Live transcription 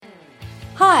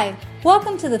Hi,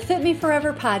 welcome to the Fit Me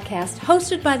Forever podcast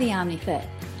hosted by the OmniFit.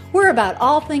 We're about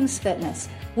all things fitness.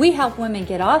 We help women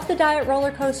get off the diet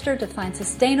roller coaster to find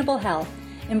sustainable health,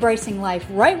 embracing life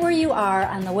right where you are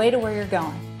on the way to where you're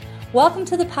going. Welcome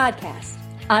to the podcast.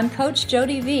 I'm Coach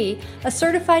Jody V, a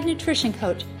certified nutrition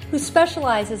coach who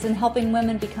specializes in helping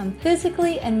women become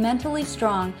physically and mentally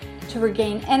strong to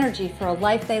regain energy for a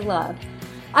life they love.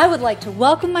 I would like to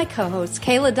welcome my co-host,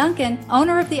 Kayla Duncan,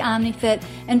 owner of the OmniFit,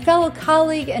 and fellow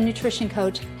colleague and nutrition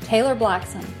coach, Taylor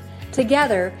Bloxham.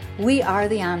 Together, we are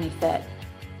the OmniFit.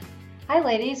 Hi,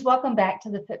 ladies. Welcome back to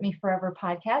the Fit Me Forever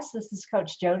podcast. This is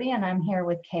Coach Jody, and I'm here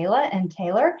with Kayla and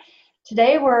Taylor.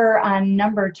 Today, we're on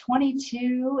number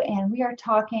 22, and we are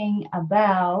talking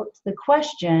about the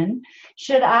question,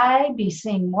 should I be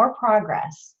seeing more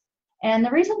progress? And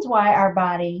the reasons why our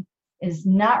body is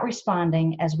not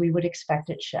responding as we would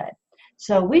expect it should.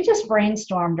 So we just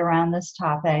brainstormed around this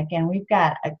topic, and we've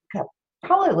got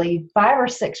probably 5 or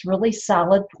 6 really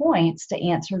solid points to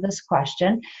answer this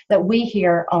question that we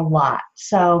hear a lot.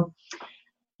 So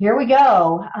here we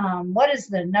go. What is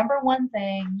the number one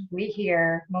thing we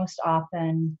hear most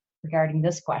often regarding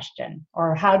this question?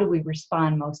 Or how do we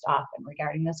respond most often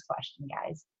regarding this question,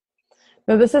 guys?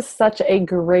 No, this is such a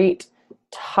great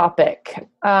topic.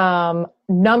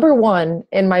 Number one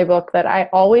in my book that I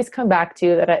always come back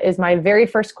to, that is my very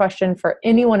first question for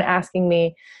anyone asking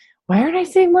me, why aren't I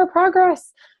seeing more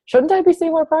progress? Shouldn't I be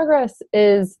seeing more progress?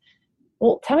 Is,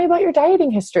 well, tell me about your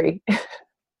dieting history.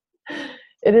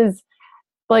 It is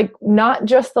like not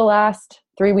just the last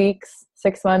 3 weeks,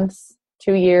 6 months,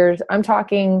 2 years. I'm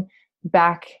talking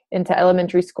back into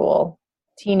elementary school,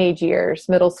 teenage years,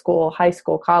 middle school, high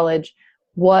school, college.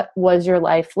 What was your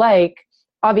life like?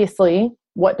 Obviously,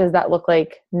 what does that look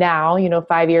like now?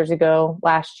 5 years ago,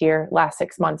 last year, last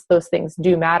 6 months, those things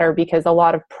do matter because a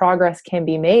lot of progress can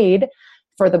be made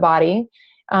for the body.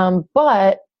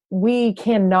 But we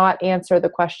cannot answer the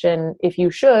question if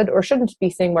you should or shouldn't be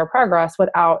seeing more progress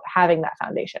without having that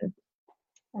foundation.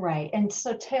 Right. And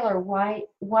so, Taylor, why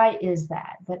is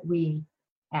that we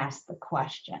ask the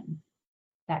question?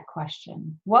 That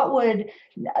question. What would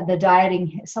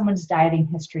someone's dieting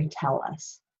history tell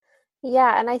us?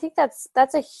 Yeah, and I think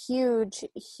that's a huge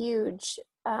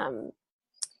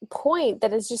point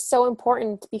that is just so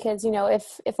important because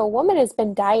if a woman has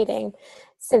been dieting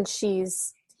since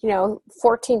she's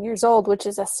 14 years old, which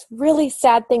is a really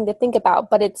sad thing to think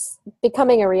about, but it's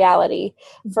becoming a reality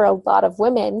for a lot of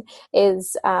women,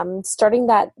 is starting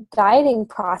that dieting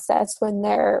process when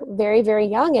they're very, very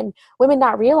young, and women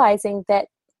not realizing that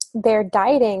they're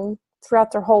dieting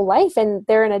throughout their whole life and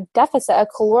they're in a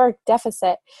caloric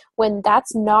deficit, when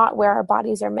that's not where our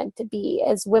bodies are meant to be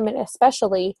as women,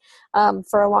 especially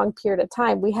for a long period of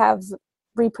time. We have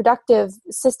reproductive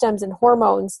systems and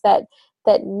hormones that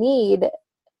need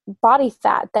body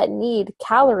fat, that need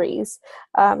calories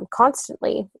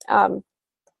constantly.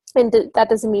 And that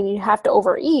doesn't mean you have to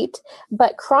overeat,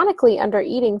 but chronically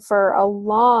undereating for a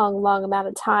long, long amount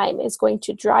of time is going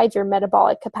to drive your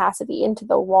metabolic capacity into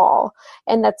the wall.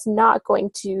 And that's not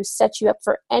going to set you up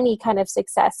for any kind of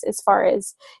success as far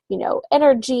as,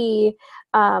 energy,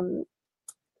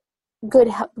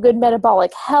 good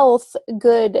metabolic health,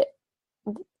 good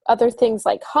other things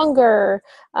like hunger,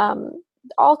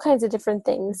 all kinds of different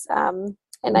things.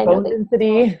 And I know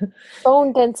that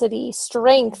bone density,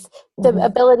 strength, the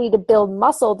ability to build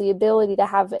muscle, the ability to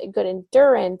have good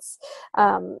endurance,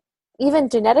 even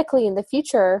genetically in the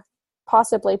future,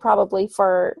 possibly, probably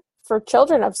for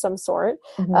children of some sort,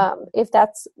 if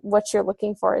that's what you're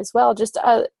looking for as well. Just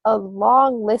a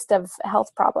long list of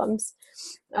health problems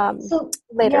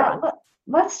later on.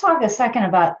 Let's talk a second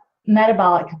about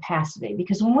metabolic capacity,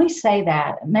 because when we say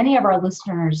that, many of our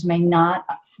listeners may not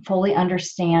fully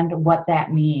understand what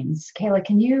that means. Kayla,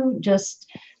 can you just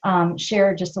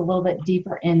share just a little bit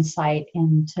deeper insight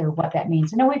into what that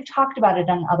means? I know we've talked about it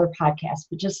on other podcasts,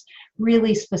 but just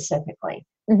really specifically.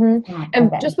 And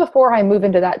just before I move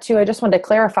into that too, I just wanted to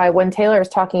clarify, when Taylor is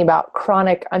talking about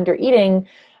chronic undereating,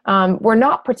 we're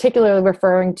not particularly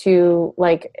referring to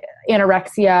like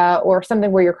anorexia or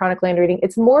something where you're chronically undereating.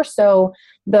 It's more so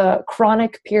the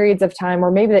chronic periods of time,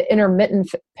 or maybe the intermittent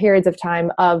periods of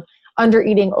time of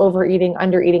undereating,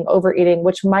 overeating,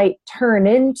 which might turn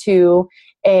into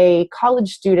a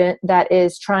college student that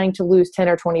is trying to lose 10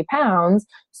 or 20 pounds.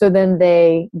 So then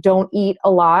they don't eat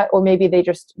a lot, or maybe they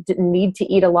just didn't need to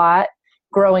eat a lot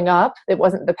growing up. It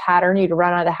wasn't the pattern. You'd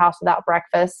run out of the house without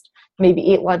breakfast, maybe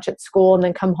eat lunch at school, and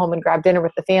then come home and grab dinner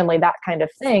with the family, that kind of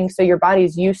thing. So your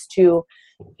body's used to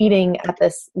eating at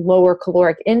this lower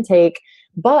caloric intake.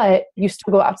 but you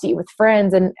still go out to eat with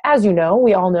friends. And as you know,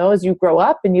 we all know, as you grow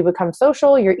up and you become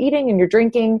social, you're eating and you're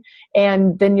drinking,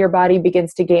 and then your body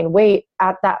begins to gain weight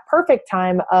at that perfect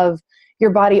time of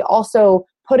your body also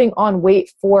putting on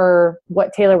weight for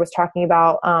what Taylor was talking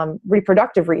about,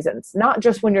 reproductive reasons, not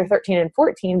just when you're 13 and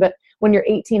 14, but when you're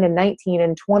 18 and 19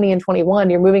 and 20 and 21,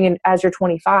 you're moving in as you're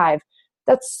 25.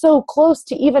 That's so close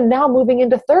to even now moving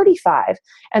into 35.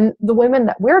 And the women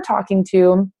that we're talking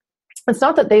to, it's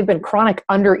not that they've been chronic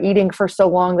under eating for so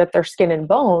long that they're skin and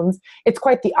bones. It's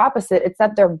quite the opposite. It's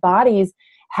that their bodies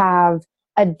have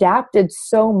adapted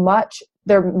so much.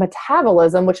 Their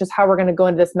metabolism, which is how we're going to go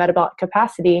into this metabolic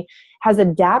capacity, has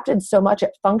adapted so much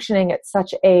at functioning at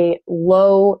such a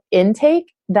low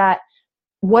intake that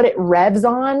what it revs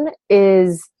on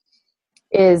is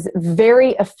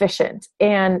very efficient.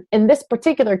 And in this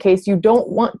particular case, you don't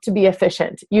want to be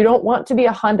efficient. You don't want to be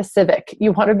a Honda Civic.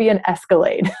 You want to be an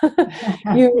Escalade.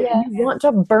 You want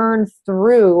to burn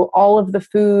through all of the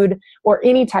food or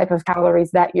any type of calories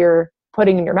that you're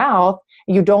putting in your mouth.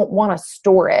 You don't want to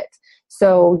store it.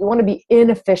 So you want to be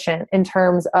inefficient in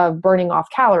terms of burning off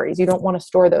calories. You don't want to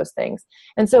store those things.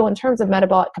 And so in terms of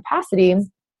metabolic capacity,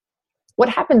 what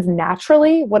happens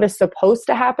naturally, what is supposed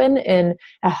to happen in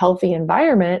a healthy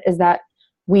environment, is that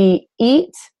we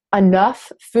eat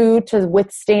enough food to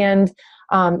withstand,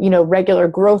 regular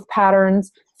growth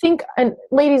patterns. Think, and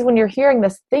ladies, when you're hearing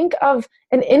this, think of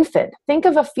an infant. Think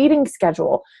of a feeding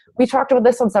schedule. We talked about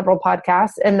this on several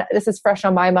podcasts, and this is fresh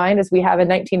on my mind as we have a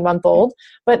 19-month-old.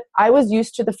 But I was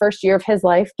used to the first year of his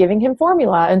life giving him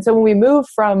formula. And so when we move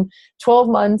from 12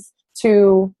 months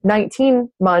to 19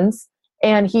 months,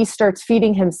 and he starts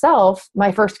feeding himself,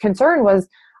 my first concern was,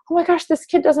 oh my gosh, this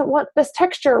kid doesn't want this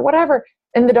texture, whatever.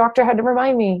 And the doctor had to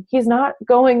remind me, he's not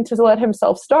going to let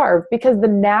himself starve, because the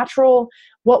natural,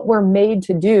 what we're made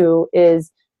to do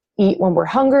is eat when we're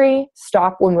hungry,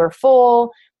 stop when we're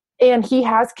full. And he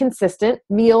has consistent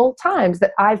meal times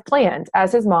that I've planned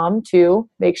as his mom to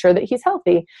make sure that he's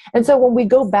healthy. And so when we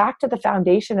go back to the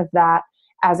foundation of that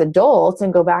as adults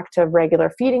and go back to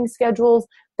regular feeding schedules,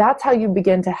 that's how you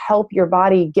begin to help your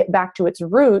body get back to its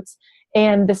roots.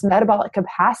 And this metabolic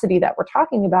capacity that we're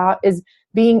talking about is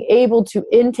being able to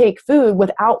intake food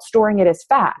without storing it as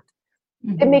fat.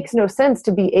 Mm-hmm. It makes no sense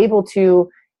to be able to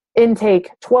intake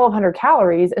 1,200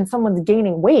 calories and someone's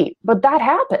gaining weight, but that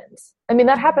happens. I mean,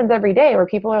 that happens every day where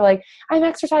people are like, I'm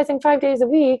exercising 5 days a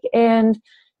week and,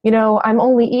 I'm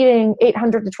only eating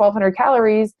 800 to 1,200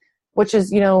 calories, which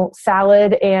is,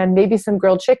 salad and maybe some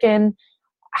grilled chicken.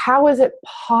 How is it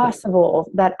possible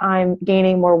that I'm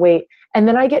gaining more weight? And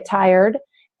then I get tired.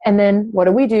 And then what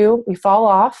do? We fall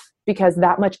off because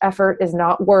that much effort is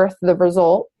not worth the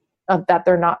result of that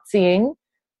they're not seeing.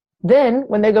 Then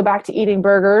when they go back to eating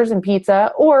burgers and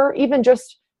pizza, or even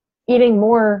just eating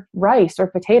more rice or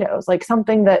potatoes, like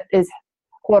something that is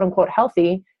quote unquote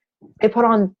healthy, they put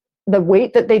on the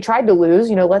weight that they tried to lose.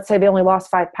 Let's say they only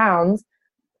lost 5 pounds,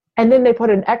 and then they put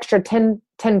an extra 10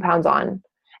 pounds on.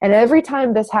 And every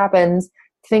time this happens,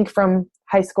 think from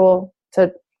high school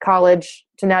to college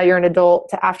to now you're an adult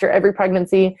to after every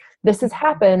pregnancy, this has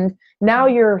happened. Now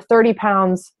you're 30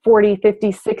 pounds, 40,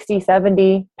 50, 60,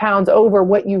 70 pounds over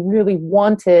what you really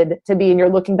wanted to be. And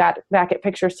you're looking back at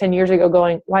pictures 10 years ago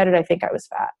going, why did I think I was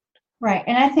fat? Right.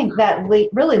 And I think that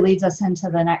really leads us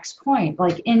into the next point.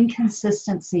 Like,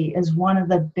 inconsistency is one of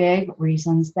the big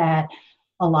reasons that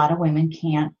a lot of women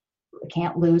can't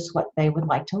lose what they would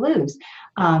like to lose.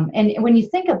 And when you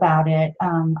think about it,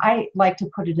 I like to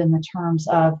put it in the terms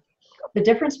of the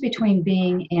difference between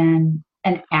being in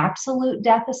an absolute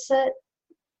deficit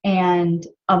and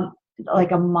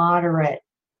like a moderate,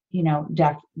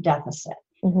 deficit.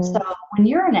 Mm-hmm. So when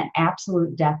you're in an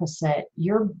absolute deficit,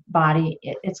 your body,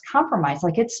 it's compromised.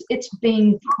 Like it's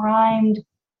being primed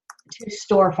to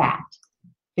store fat,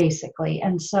 basically.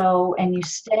 And you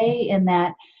stay in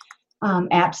that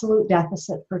absolute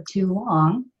deficit for too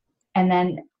long. And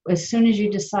then as soon as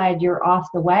you decide you're off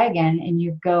the wagon and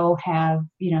you go have,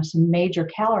 some major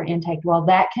calorie intake, well,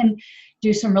 that can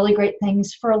do some really great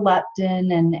things for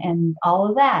leptin and all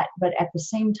of that. But at the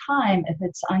same time, if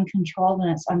it's uncontrolled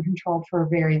and it's uncontrolled for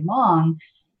very long,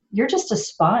 you're just a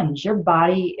sponge. Your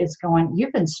body is going,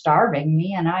 you've been starving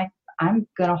me, and I'm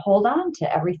going to hold on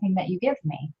to everything that you give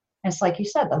me. And it's like you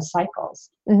said, those cycles.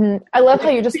 Mm-hmm. I love how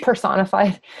you just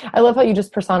personified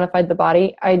the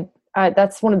body.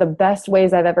 That's one of the best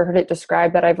ways I've ever heard it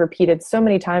described, that I've repeated so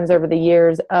many times over the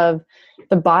years, of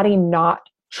the body not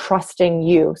trusting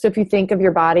you. So if you think of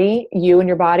your body, you and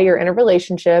your body are in a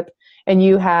relationship and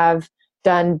you have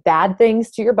done bad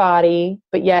things to your body,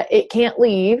 but yet it can't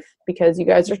leave. because you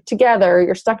guys are together,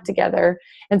 you're stuck together.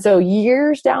 And so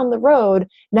years down the road,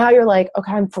 now you're like,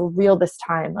 okay, I'm for real this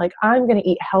time. Like, I'm going to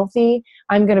eat healthy.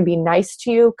 I'm going to be nice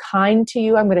to you, kind to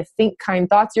you. I'm going to think kind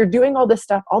thoughts. You're doing all this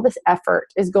stuff. All this effort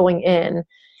is going in,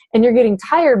 and you're getting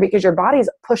tired because your body's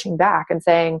pushing back and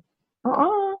saying,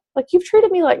 like, you've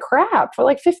treated me like crap for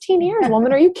like 15 years,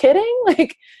 woman. Are you kidding?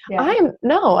 Like,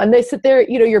 no. And they sit there,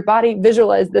 your body,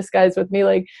 visualize this, guys, with me.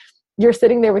 Like, you're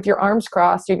sitting there with your arms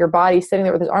crossed, or your body sitting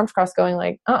there with his arms crossed going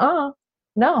like,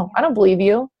 no, I don't believe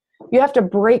you. You have to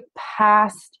break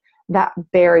past that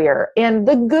barrier. And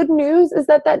the good news is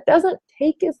that doesn't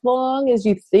take as long as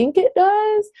you think it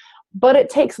does, but it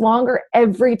takes longer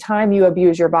every time you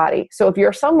abuse your body. So if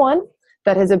you're someone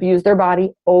that has abused their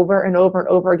body over and over and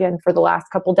over again for the last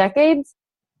couple decades,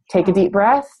 take a deep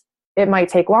breath. It might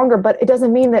take longer, but it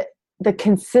doesn't mean that the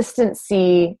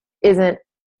consistency isn't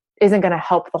going to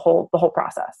help the whole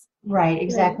process. Right,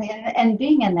 exactly. And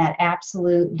being in that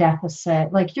absolute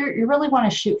deficit, like you really want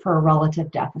to shoot for a relative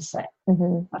deficit.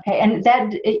 Mm-hmm. Okay. And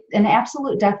an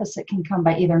absolute deficit can come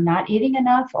by either not eating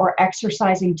enough or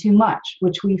exercising too much,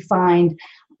 which we find,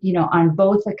 on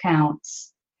both accounts.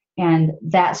 And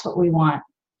that's what we want.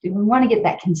 We want to get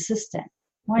that consistent.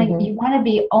 You want to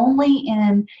be only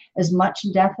in as much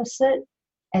deficit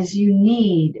as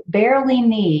you barely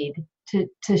need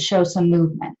to show some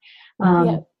movement.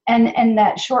 And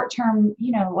that short term,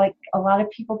 like a lot of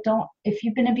people don't, if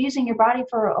you've been abusing your body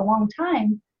for a long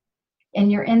time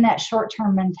and you're in that short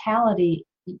term mentality,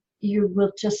 you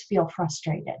will just feel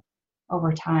frustrated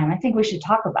over time. I think we should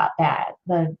talk about that.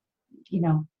 The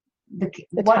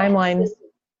timeline.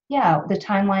 The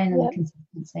timeline and the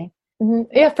consistency. Mm-hmm.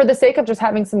 Yeah. For the sake of just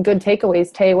having some good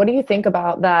takeaways, Tay, what do you think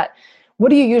about that? What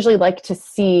do you usually like to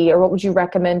see, or what would you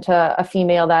recommend to a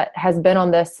female that has been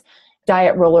on this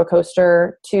diet roller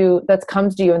coaster that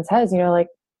comes to you and says, like,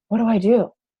 what do I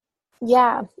do?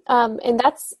 Yeah. And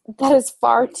that is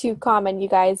far too common, you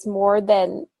guys, more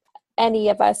than any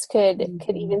of us could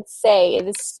even say. It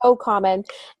is so common.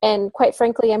 And quite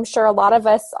frankly, I'm sure all of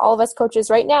us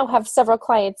coaches right now have several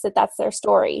clients that's their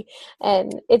story.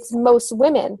 And it's most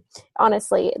women,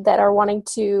 honestly, that are wanting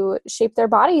to shape their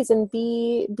bodies and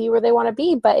be where they want to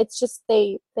be. But it's just,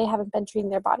 they haven't been treating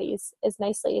their bodies as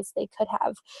nicely as they could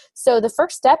have. So the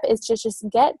first step is to just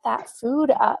get that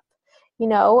food up,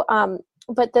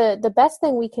 but the best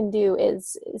thing we can do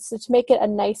is to make it a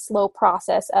nice, slow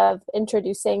process of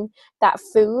introducing that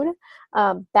food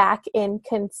back in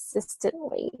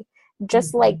consistently.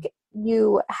 Just like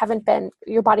your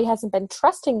body hasn't been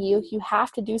trusting you, you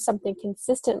have to do something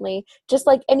consistently. Just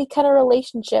like any kind of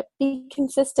relationship, be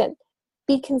consistent.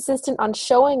 Be consistent on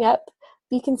showing up.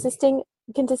 Be consistent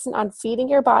on feeding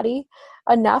your body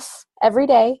enough every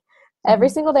day. Every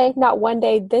single day, not one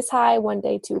day this high, one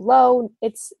day too low.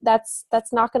 That's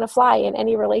not going to fly in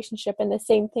any relationship. And the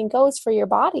same thing goes for your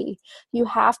body. You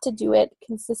have to do it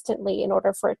consistently in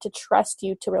order for it to trust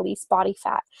you to release body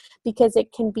fat, because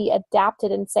it can be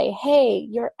adapted and say, hey,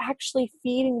 you're actually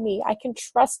feeding me. I can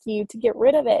trust you to get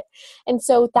rid of it. And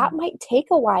so that might take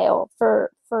a while for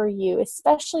you,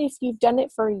 especially if you've done it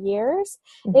for years.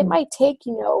 It might take,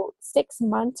 6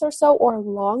 months or so or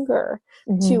longer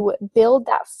to build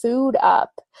that food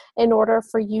up in order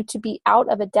for you to be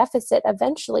out of a deficit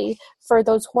eventually, for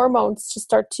those hormones to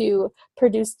start to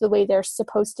produce the way they're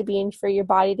supposed to be, and for your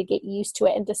body to get used to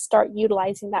it and to start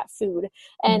utilizing that food.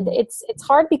 And it's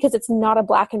hard because it's not a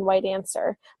black and white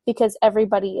answer, because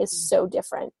everybody is so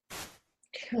different.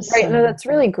 Right. No, that's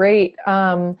really great.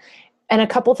 And a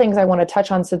couple things I want to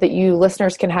touch on so that you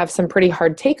listeners can have some pretty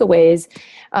hard takeaways.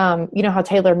 How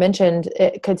Taylor mentioned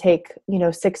it could take,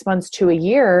 6 months to a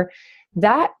year.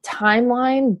 That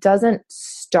timeline doesn't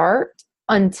start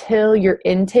until your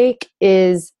intake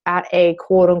is at a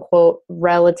quote unquote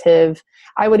relative,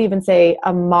 I would even say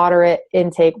a moderate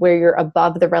intake, where you're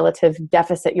above the relative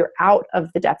deficit, you're out of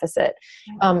the deficit.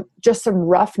 Just some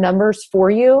rough numbers for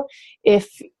you.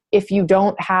 If you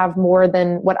don't have more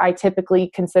than what I typically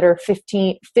consider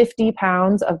 50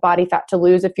 pounds of body fat to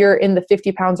lose, if you're in the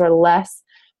 50 pounds or less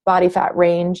body fat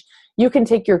range, you can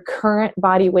take your current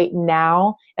body weight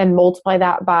now and multiply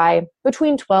that by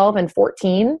between 12 and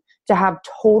 14 to have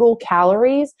total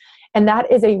calories. And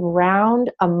that is around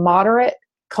a moderate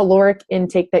caloric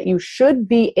intake that you should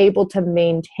be able to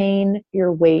maintain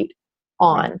your weight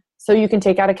on. So you can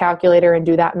take out a calculator and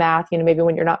do that math, maybe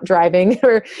when you're not driving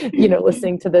or,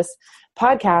 listening to this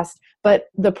podcast. But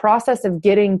the process of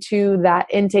getting to that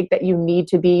intake that you need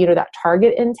to be, that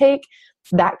target intake,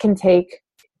 that can take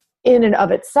in and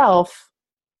of itself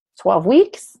 12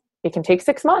 weeks. It can take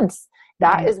 6 months.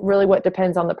 That is really what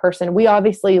depends on the person. We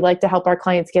obviously like to help our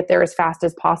clients get there as fast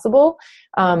as possible.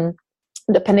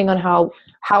 Depending on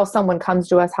how someone comes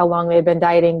to us, how long they've been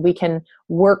dieting, we can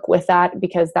work with that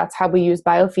because that's how we use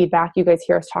biofeedback. You guys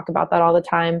hear us talk about that all the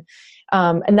time.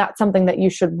 And that's something that you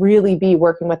should really be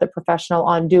working with a professional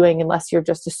on doing, unless you're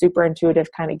just a super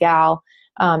intuitive kind of gal,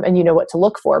 and you know what to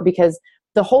look for. Because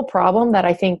the whole problem that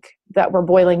I think that we're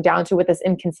boiling down to with this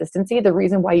inconsistency, the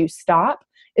reason why you stop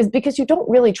is because you don't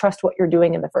really trust what you're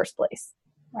doing in the first place.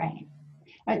 Right.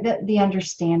 The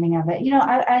understanding of it.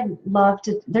 I love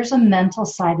to, there's a mental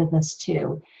side of this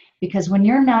too, because when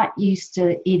you're not used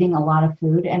to eating a lot of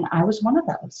food, and I was one of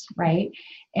those, right?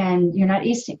 And you're not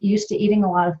used to eating a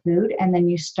lot of food, and then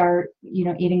you start,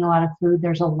 eating a lot of food.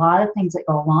 There's a lot of things that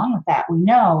go along with that. We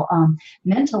know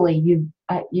mentally,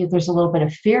 there's a little bit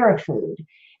of fear of food.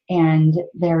 And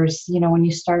there's, when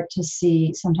you start to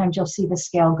see, sometimes you'll see the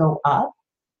scale go up.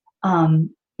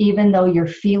 Even though you're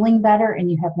feeling better and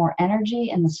you have more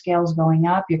energy and the scale's going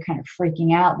up, you're kind of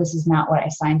freaking out. This is not what I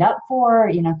signed up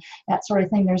for, that sort of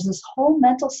thing. There's this whole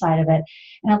mental side of it.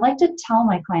 And I like to tell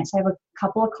my clients, I have a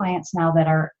couple of clients now that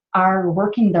are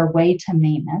working their way to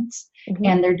maintenance,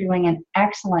 and they're doing an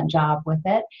excellent job with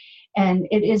it. And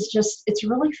it's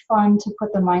really fun to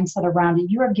put the mindset around it.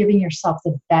 You are giving yourself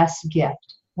the best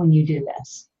gift when you do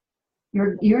this.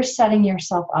 You're setting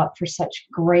yourself up for such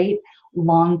great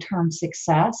long-term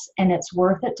success, and it's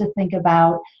worth it to think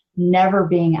about never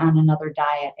being on another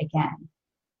diet again.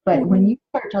 But when you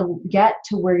start to get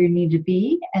to where you need to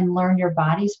be and learn your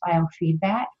body's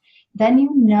biofeedback, then you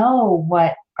know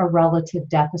what a relative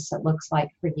deficit looks like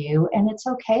for you, and it's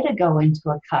okay to go into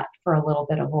a cut for a little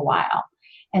bit of a while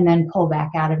and then pull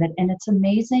back out of it. And it's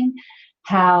amazing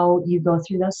how you go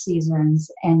through those seasons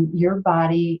and your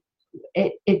body,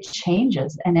 it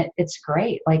changes, and it's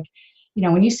great. Like,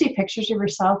 when you see pictures of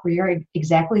yourself where you're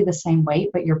exactly the same weight,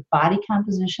 but your body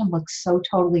composition looks so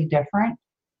totally different,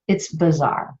 it's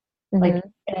bizarre. And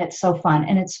it's so fun.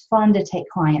 And it's fun to take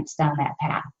clients down that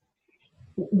path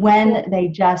when they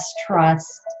just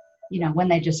trust,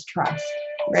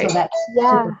 Right. So that's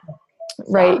super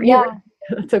cool. Right. Yeah.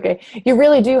 That's okay. You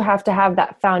really do have to have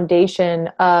that foundation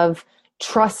of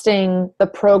trusting the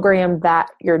program that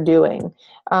you're doing.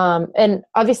 And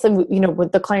obviously,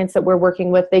 with the clients that we're working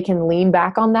with, they can lean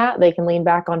back on that. They can lean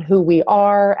back on who we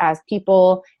are as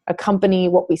people, a company,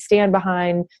 what we stand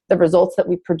behind, the results that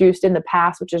we've produced in the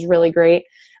past, which is really great.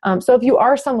 So if you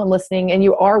are someone listening and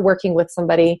you are working with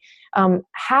somebody,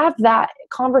 have that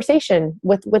conversation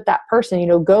with that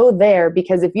person, go there,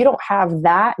 because if you don't have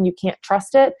that and you can't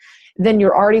trust it, then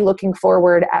you're already looking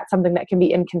forward at something that can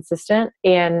be inconsistent.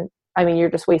 And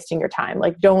you're just wasting your time.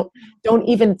 Like, don't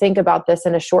even think about this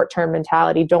in a short-term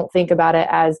mentality. Don't think about it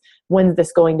as, when's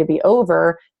this going to be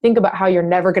over? Think about how you're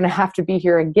never going to have to be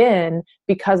here again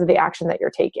because of the action that you're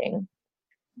taking.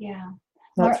 Yeah.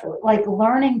 That's like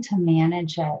learning to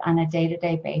manage it on a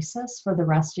day-to-day basis for the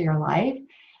rest of your life.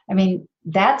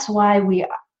 That's why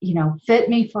Fit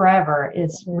Me Forever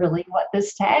is really what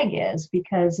this tag is,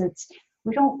 because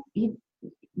the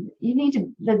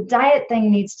diet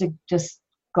thing needs to just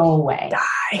go away.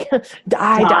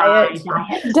 Diet.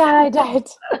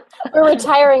 We're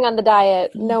retiring on the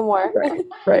diet. No more.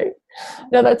 Right.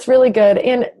 No, that's really good.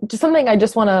 And just something I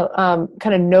just want to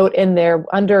kind of note in there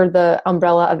under the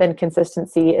umbrella of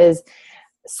inconsistency is,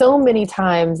 so many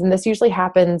times, and this usually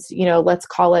happens, let's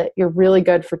call it, you're really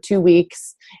good for 2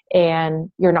 weeks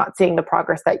and you're not seeing the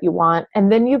progress that you want.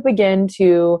 And then you begin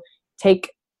to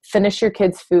finish your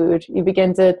kids' food. You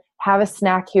begin to have a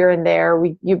snack here and there.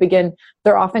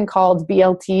 They're often called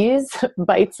BLTs,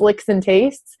 bites, licks, and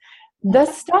tastes.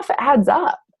 This stuff adds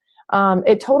up.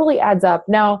 It totally adds up.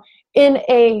 Now, in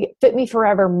a Fit Me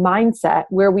Forever mindset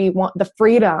where we want the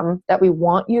freedom that we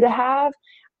want you to have,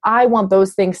 I want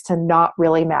those things to not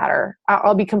really matter.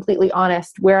 I'll be completely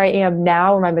honest. Where I am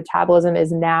now, where my metabolism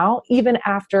is now, even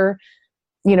after,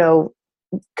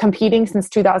 competing since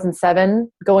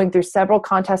 2007, going through several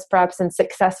contest preps and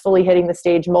successfully hitting the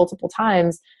stage multiple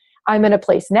times, I'm in a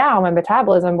place now, my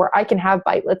metabolism, where I can have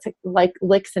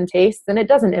licks and tastes, and it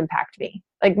doesn't impact me.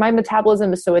 Like, my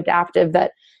metabolism is so adaptive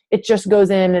that it just goes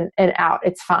in and out.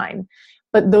 It's fine.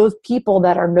 But those people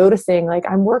that are noticing, like,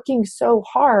 I'm working so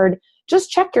hard, just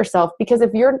check yourself, because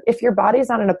if your body's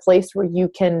not in a place where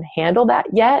you can handle that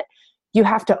yet, you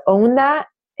have to own that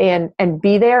and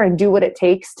be there and do what it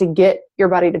takes to get your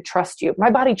body to trust you. My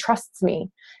body trusts me,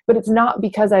 but it's not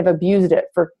because I've abused it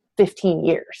for 15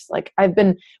 years. Like, I've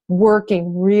been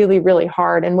working really, really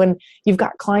hard. And when you've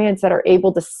got clients that are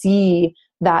able to see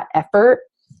that effort,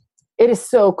 it is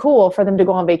so cool for them to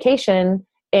go on vacation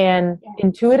and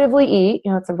intuitively eat,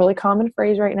 it's a really common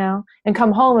phrase right now, and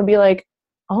come home and be like,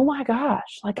 oh my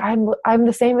gosh, like I'm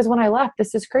the same as when I left.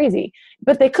 This is crazy.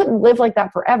 But they couldn't live like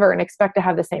that forever and expect to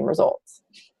have the same results.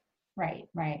 Right.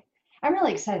 I'm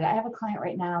really excited. I have a client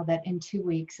right now that in 2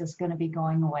 weeks is going to be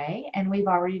going away, and we've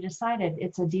already decided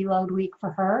it's a deload week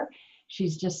for her.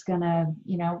 She's just going to,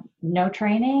 no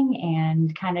training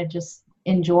and kind of just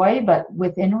enjoy, but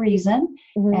within reason,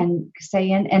 and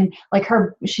stay in. And like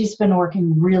she's been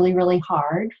working really, really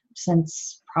hard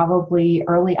since probably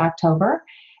early October.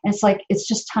 And it's like, it's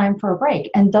just time for a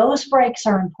break. And those breaks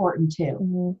are important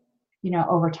too,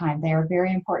 over time. They are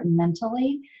very important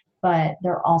mentally, but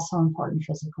they're also important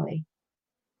physically.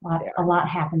 A lot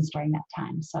happens during that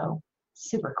time. So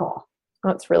super cool.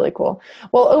 That's really cool.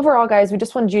 Well, overall, guys, we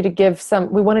just wanted you to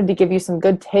we wanted to give you some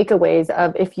good takeaways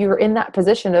of if you're in that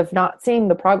position of not seeing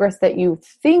the progress that you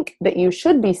think that you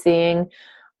should be seeing.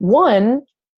 One,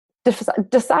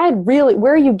 decide really,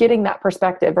 where are you getting that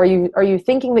perspective? Are you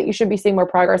thinking that you should be seeing more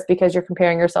progress because you're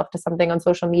comparing yourself to something on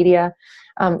social media?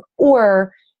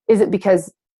 Or is it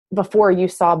because before you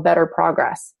saw better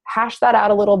progress? Hash that out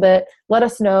a little bit. Let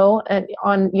us know and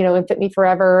in Fit Me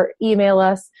Forever, email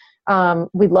us.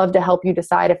 We'd love to help you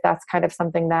decide if that's kind of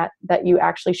something that you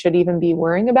actually should even be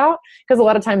worrying about, because a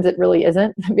lot of times it really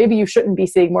isn't. Maybe you shouldn't be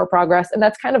seeing more progress. And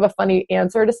that's kind of a funny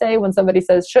answer to say when somebody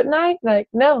says, shouldn't I? Like,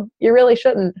 no, you really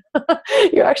shouldn't.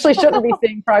 You actually shouldn't be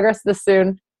seeing progress this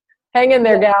soon. Hang in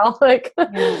there, gal.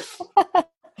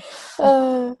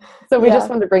 So we just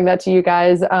wanted to bring that to you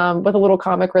guys with a little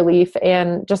comic relief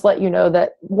and just let you know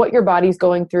that what your body's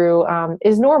going through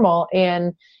is normal.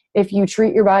 And if you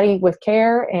treat your body with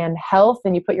care and health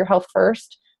and you put your health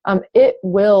first, it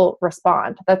will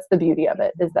respond. That's the beauty of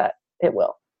it, is that it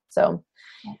will. So,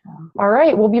 all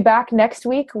right, we'll be back next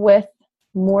week with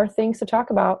more things to talk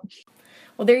about.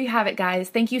 Well, there you have it, guys.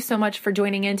 Thank you so much for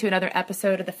joining in to another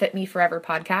episode of the Fit Me Forever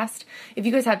podcast. If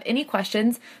you guys have any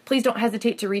questions, please don't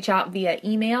hesitate to reach out via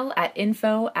email at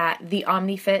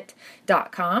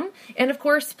info@theomnifit.com. And of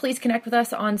course, please connect with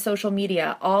us on social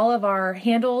media. All of our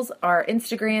handles, our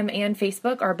Instagram and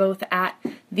Facebook, are both at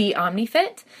The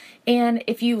OmniFit. And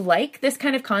if you like this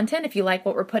kind of content, if you like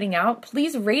what we're putting out,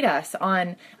 please rate us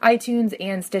on iTunes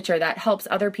and Stitcher. That helps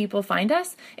other people find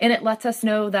us, and it lets us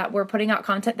know that we're putting out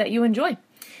content that you enjoy.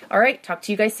 All right, talk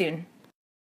to you guys soon.